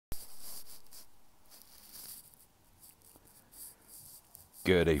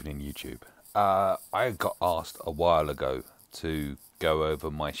Good evening, YouTube. I got asked a while ago to go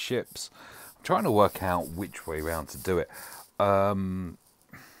over my ships. I'm trying to work out which way round to do it.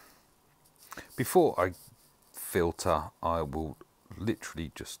 Before I filter, I will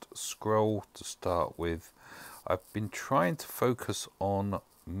literally just scroll to start with. I've been trying to focus on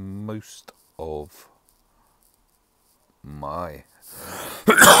most of my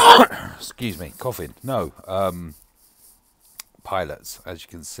excuse me, coughing. No, pilots. As you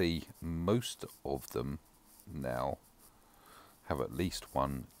can see, most of them now have at least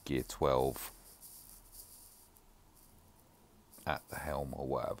one gear 12 at the helm or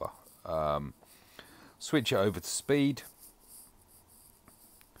whatever. Switch it over to speed.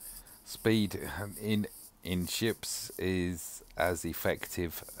 Speed in ships is as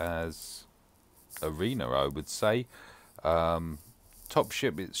effective as arena, I would say. Top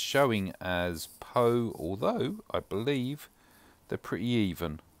ship it's showing as Poe, although I believe they're pretty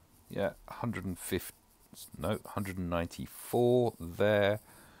even. Yeah, 150, no, 194 there.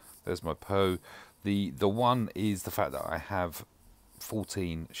 There's my Poe. The one is the fact that I have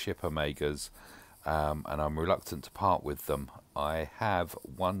 14 ship Omegas, and I'm reluctant to part with them. I have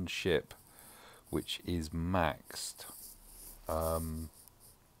one ship which is maxed, and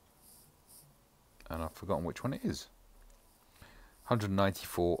I've forgotten which one it is.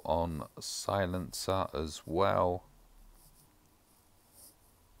 194 on silencer as well.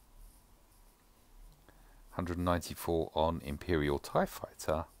 194 on Imperial TIE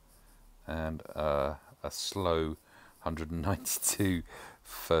Fighter, and a slow 192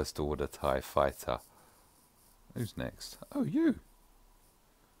 First Order TIE Fighter. Who's next? Oh, you.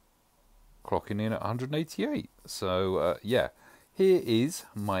 Clocking in at 188. So, yeah, here is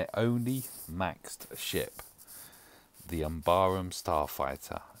my only maxed ship, the Umbarum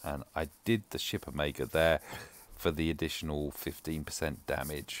Starfighter, and I did the ship Omega there for the additional 15%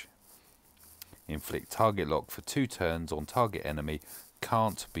 damage. Inflict target lock for 2 turns on target enemy,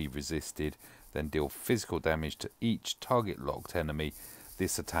 can't be resisted, then deal physical damage to each target locked enemy.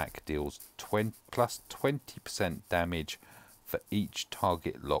 This attack deals plus 20% damage for each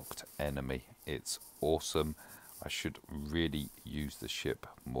target locked enemy. It's awesome. I should really use the ship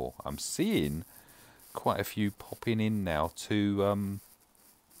more. I'm seeing quite a few popping in now to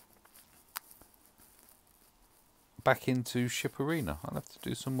back into Ship Arena. I'll have to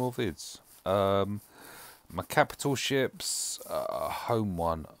do some more vids. My capital ships, home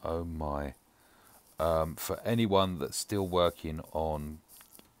one, oh my. For anyone that's still working on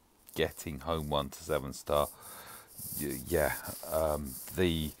getting home one to 7-star, yeah,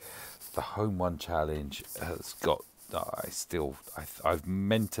 the home one challenge has got.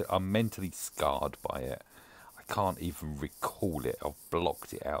 I'm mentally scarred by it. I can't even recall it. I've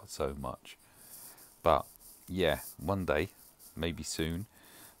blocked it out so much. But yeah, one day, maybe soon,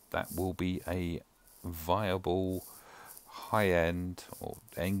 that will be a viable high-end or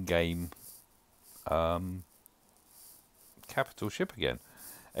end-game capital ship again.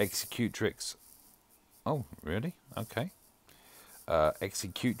 Executrix. Oh, really? Okay.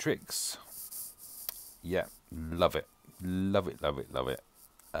 Executrix. Yeah, love it. Love it, love it, love it.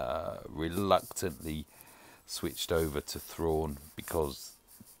 Reluctantly switched over to Thrawn because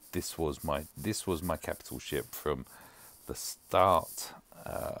this was my capital ship from the start.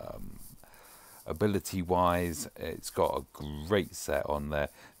 Ability wise, it's got a great set on there.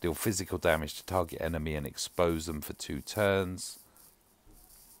 Deal physical damage to target enemy and expose them for 2 turns.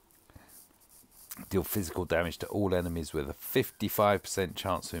 Deal physical damage to all enemies with a 55%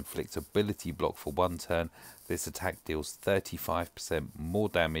 chance to inflict ability block for 1 turn. This attack deals 35% more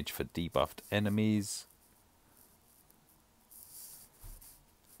damage for debuffed enemies.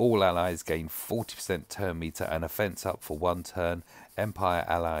 All allies gain 40% turn meter and offense up for 1 turn. Empire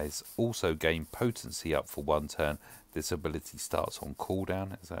allies also gain potency up for 1 turn. This ability starts on cooldown.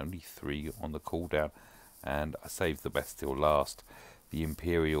 There's only 3 on the cooldown. And I saved the best till last. The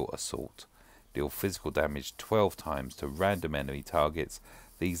Imperial Assault. Deal physical damage 12 times to random enemy targets.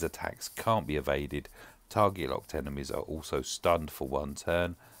 These attacks can't be evaded. Target locked enemies are also stunned for 1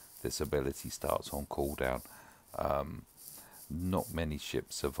 turn. This ability starts on cooldown. Not many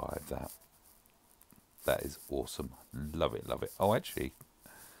ships survive that. That is awesome. Love it, love it. Oh, actually,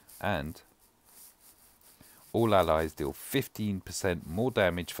 and all allies deal 15% more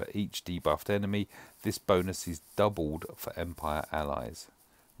damage for each debuffed enemy. This bonus is doubled for Empire allies.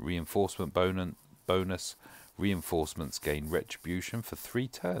 Reinforcement bonus. Reinforcements gain retribution for 3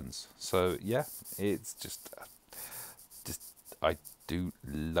 turns. So yeah, it's just I do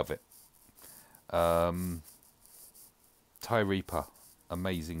love it. TIE Reaper,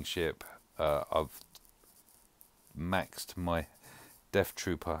 amazing ship. I've maxed my Death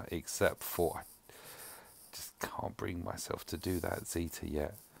Trooper, except for I just can't bring myself to do that Zeta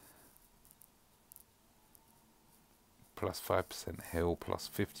yet. Plus 5% heal, plus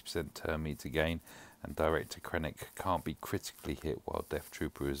 50% turn meter gain, and Director Krennic can't be critically hit while Death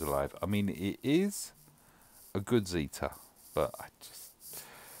Trooper is alive. I mean, it is a good Zeta, but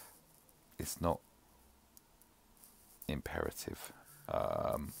it's not imperative.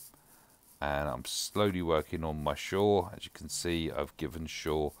 And I'm slowly working on my Shaw. As you can see, I've given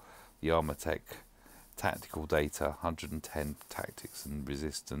Shaw the Armor Tech tactical data, 110 tactics and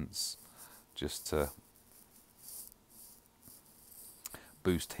resistance, just to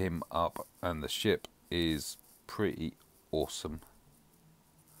boost him up, and the ship is pretty awesome.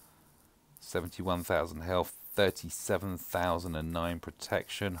 71,000 health, 37,009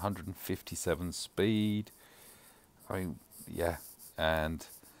 protection, 157 speed. I mean, yeah, and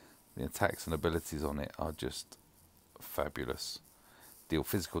the attacks and abilities on it are just fabulous. Deal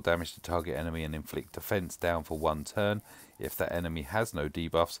physical damage to target enemy and inflict defense down for 1 turn. If that enemy has no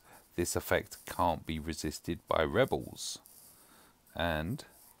debuffs, this effect can't be resisted by rebels. And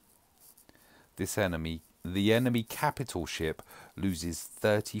the enemy capital ship loses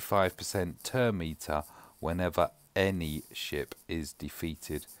 35% turn meter whenever any ship is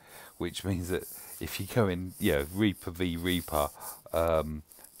defeated, which means that if you go in, yeah, Reaper v Reaper,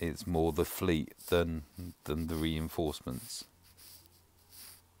 it's more the fleet than the reinforcements.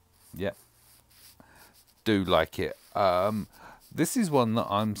 Yep, do like it. This is one that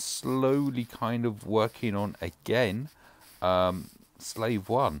I'm slowly kind of working on again. Slave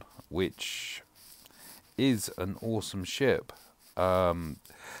 1, which is an awesome ship.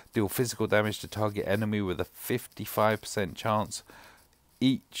 Deal physical damage to target enemy with a 55% chance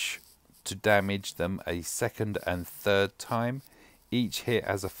each to damage them a second and third time. Each hit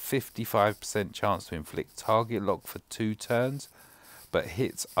has a 55% chance to inflict target lock for 2 turns, but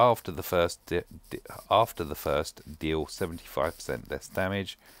hits after the first deal 75% less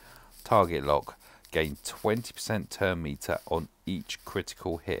damage. Target lock, gain 20% turn meter on each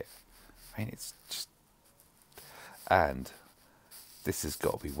critical hit. I mean, it's just... And this has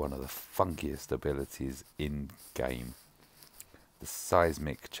got to be one of the funkiest abilities in game. The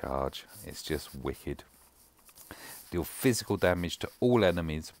seismic charge, it's just wicked. Deal physical damage to all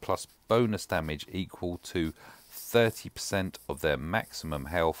enemies plus bonus damage equal to 30% of their maximum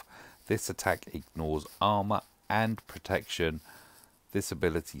health. This attack ignores armor and protection. This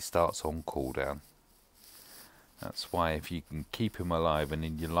ability starts on cooldown. That's why if you can keep him alive and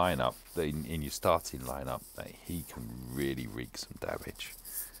in your lineup, in your starting lineup, he can really wreak some damage.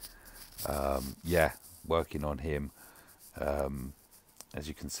 Yeah, working on him. As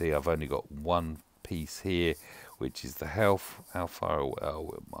you can see, I've only got 1 piece here, which is the health. How far away? Oh,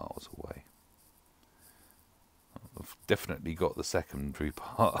 we're miles away. I've definitely got the secondary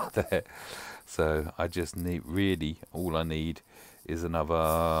part there. So I just need, really, all I need is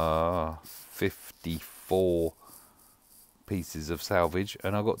another 54 pieces of salvage,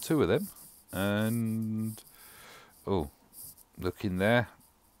 and I've got 2 of them. And oh, look in there,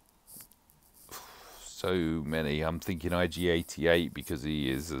 so many. I'm thinking IG-88 because he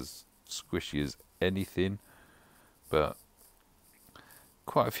is as squishy as anything, but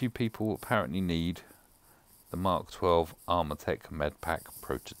quite a few people apparently need the Mark 12 Armor Tech Medpack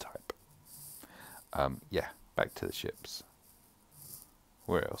prototype. Yeah, back to the ships.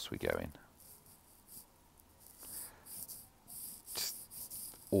 Where else are we going? Just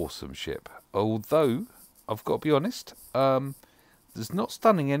awesome ship. Although, I've got to be honest, it's not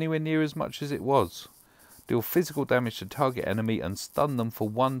stunning anywhere near as much as it was. Deal physical damage to target enemy and stun them for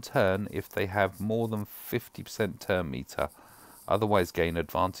 1 turn if they have more than 50% turn meter. Otherwise gain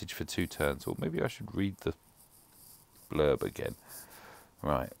advantage for 2 turns. Or maybe I should read the blurb again.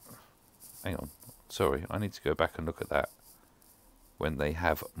 Right. Hang on. Sorry, I need to go back and look at that. When they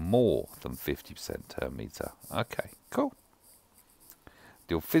have more than 50% turn meter. Okay, cool.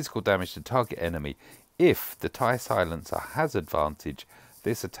 Deal physical damage to target enemy. If the TIE Silencer has advantage,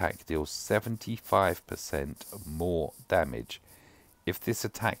 this attack deals 75% more damage. If this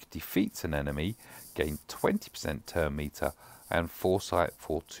attack defeats an enemy, gain 20% turn meter and foresight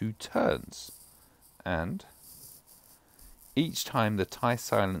for 2 turns. And each time the TIE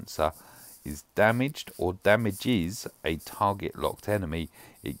Silencer is damaged or damages a target locked enemy,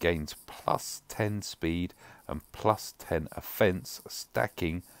 it gains plus 10 speed and plus 10 offense,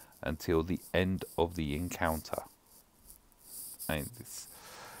 stacking until the end of the encounter. And this,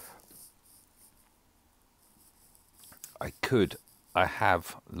 I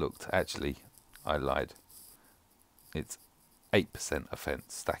have looked, actually, I lied. It's 8%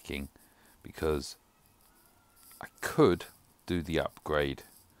 offense stacking, because I could do the upgrade,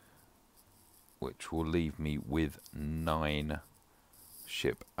 which will leave me with 9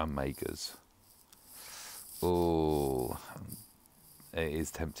 ship Omegas. Oh, it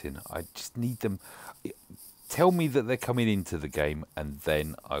is tempting. I just need them. Tell me that they're coming into the game, and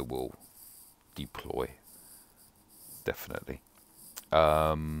then I will deploy. Definitely.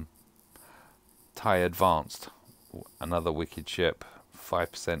 TIE Advanced, another wicked ship.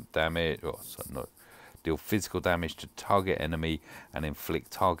 5% damage. Oh, so no. Deal physical damage to target enemy and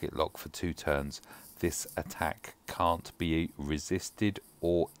inflict target lock for 2 turns. This attack can't be resisted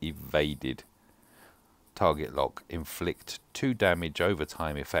or evaded. Target lock. Inflict 2 damage over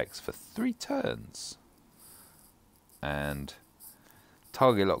time effects for 3 turns. And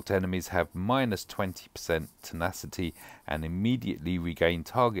target locked enemies have minus 20% tenacity and immediately regain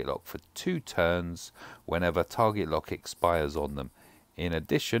target lock for 2 turns whenever target lock expires on them. In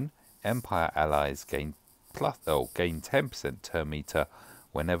addition, Empire allies gain 10% turn meter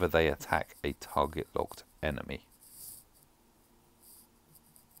whenever they attack a target locked enemy.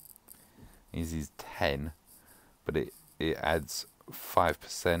 This is 10, but it adds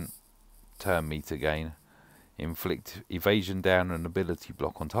 5% turn meter gain. Inflict evasion down and ability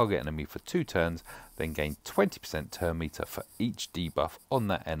block on target enemy for 2 turns, then gain 20% turn meter for each debuff on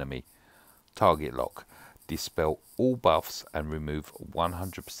that enemy. Target lock. Dispel all buffs and remove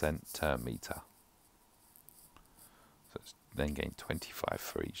 100% turn meter. So it's then gain 25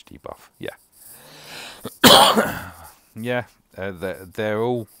 for each debuff. Yeah. Yeah, they're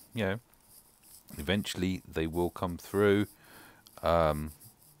all, you know, eventually they will come through.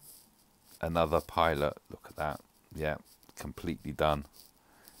 Another pilot, look at that. Yeah, completely done,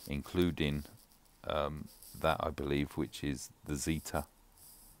 including that, I believe, which is the Zeta,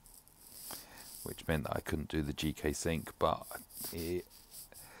 which meant that I couldn't do the GK sync. But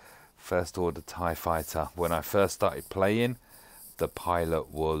First Order TIE Fighter, when I first started playing, the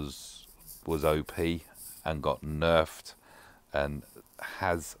pilot was OP and got nerfed and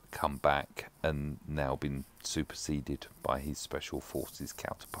has come back and now been superseded by his Special Forces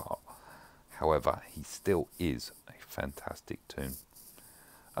counterpart. However, he still is a fantastic toon.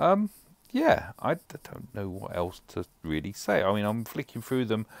 Yeah, I don't know what else to really say. I mean, I'm flicking through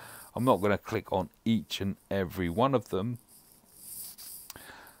them. I'm not going to click on each and every one of them.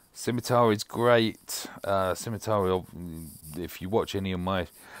 Scimitar is great. Scimitar, if you watch any of my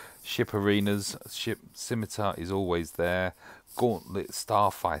ship arenas, Scimitar is always there. Gauntlet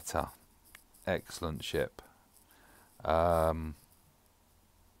Starfighter, excellent ship.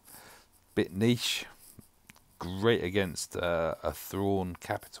 Bit niche, great against a Thrawn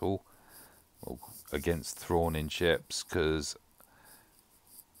capital, or against Thrawn in ships, because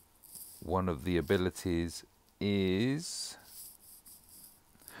one of the abilities is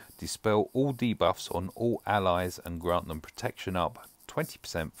dispel all debuffs on all allies and grant them protection up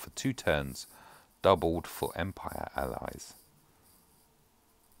 20% for 2 turns, doubled for Empire allies.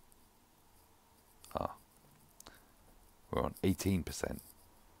 We're on 18%.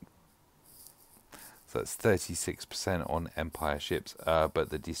 So that's 36% on Empire ships, but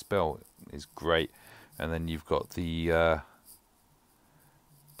the dispel is great. And then you've got the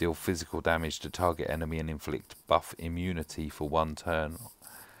deal physical damage to target enemy and inflict buff immunity for 1 turn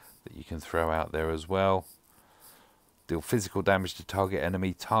that you can throw out there as well. Deal physical damage to target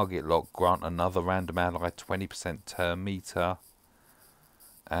enemy, target lock, grant another random ally 20% turn meter.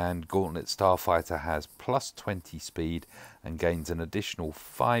 And Gauntlet Starfighter has plus 20 speed and gains an additional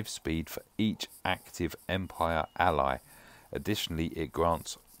 5 speed for each active Empire ally. Additionally, it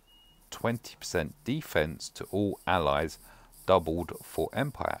grants 20% defense to all allies, doubled for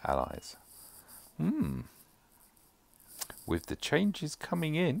Empire allies. With the changes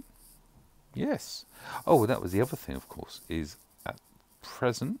coming in, yes. Oh, that was the other thing, of course, is at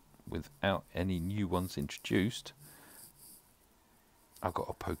present, without any new ones introduced, I've got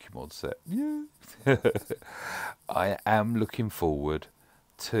a Pokemon set. Yeah. I am looking forward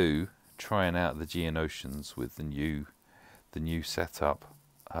to trying out the Geonosians with the new setup.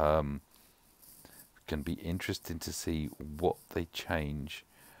 Can be interesting to see what they change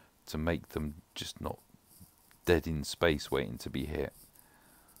to make them just not dead in space waiting to be hit.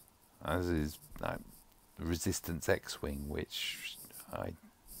 As is Resistance X-Wing, which I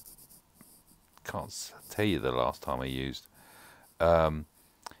can't tell you the last time I used. The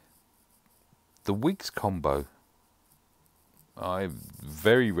Wigs combo, I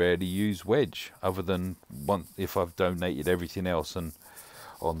very rarely use Wedge, other than once if I've donated everything else and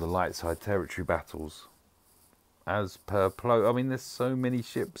on the light side territory battles. As per Plo, I mean, there's so many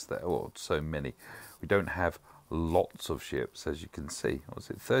ships that, or so many. We don't have lots of ships, as you can see.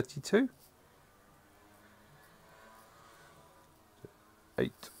 Was it 32?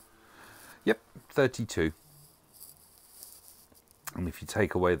 8. Yep, 32. And if you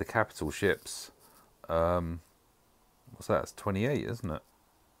take away the capital ships, what's that? It's 28, isn't it?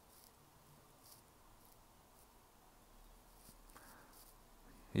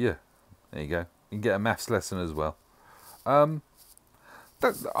 Yeah, there you go. You can get a maths lesson as well. I'm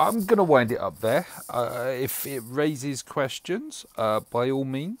going to wind it up there. If it raises questions, by all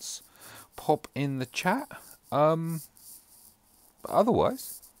means, pop in the chat. But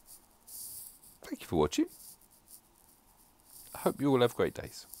otherwise, thank you for watching. I hope you all have great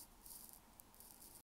days.